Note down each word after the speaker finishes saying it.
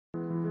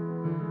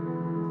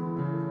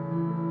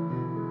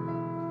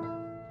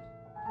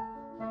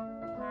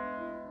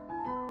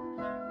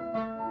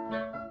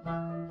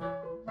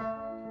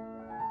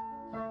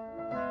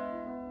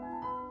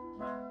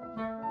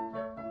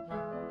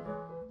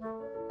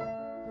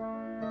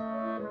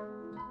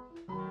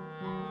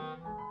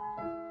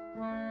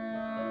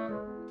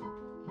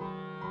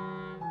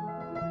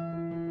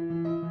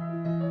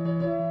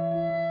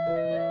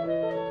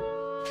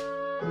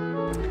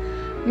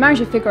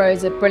Marriage of Figaro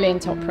is a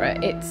brilliant opera.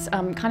 It's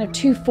kind of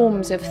two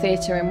forms of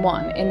theatre in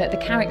one, in that the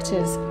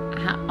characters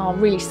are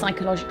really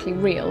psychologically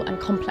real and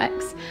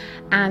complex,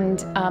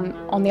 and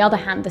on the other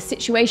hand the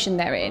situation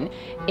they're in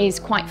is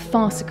quite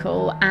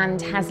farcical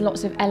and has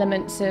lots of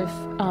elements of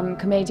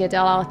commedia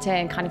dell'arte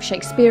and kind of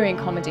Shakespearean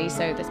comedy.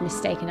 So there's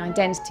mistaken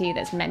identity,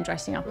 there's men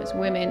dressing up as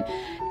women,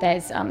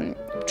 there's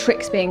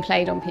tricks being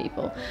played on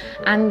people,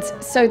 and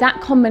so that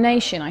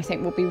combination I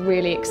think will be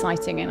really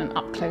exciting in an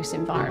up-close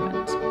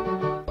environment.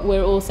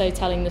 We're also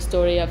telling the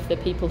story of the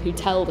people who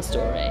tell the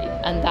story,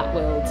 and that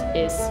world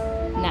is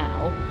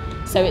now.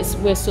 So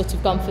we're sort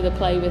of gone for the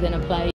play within a play.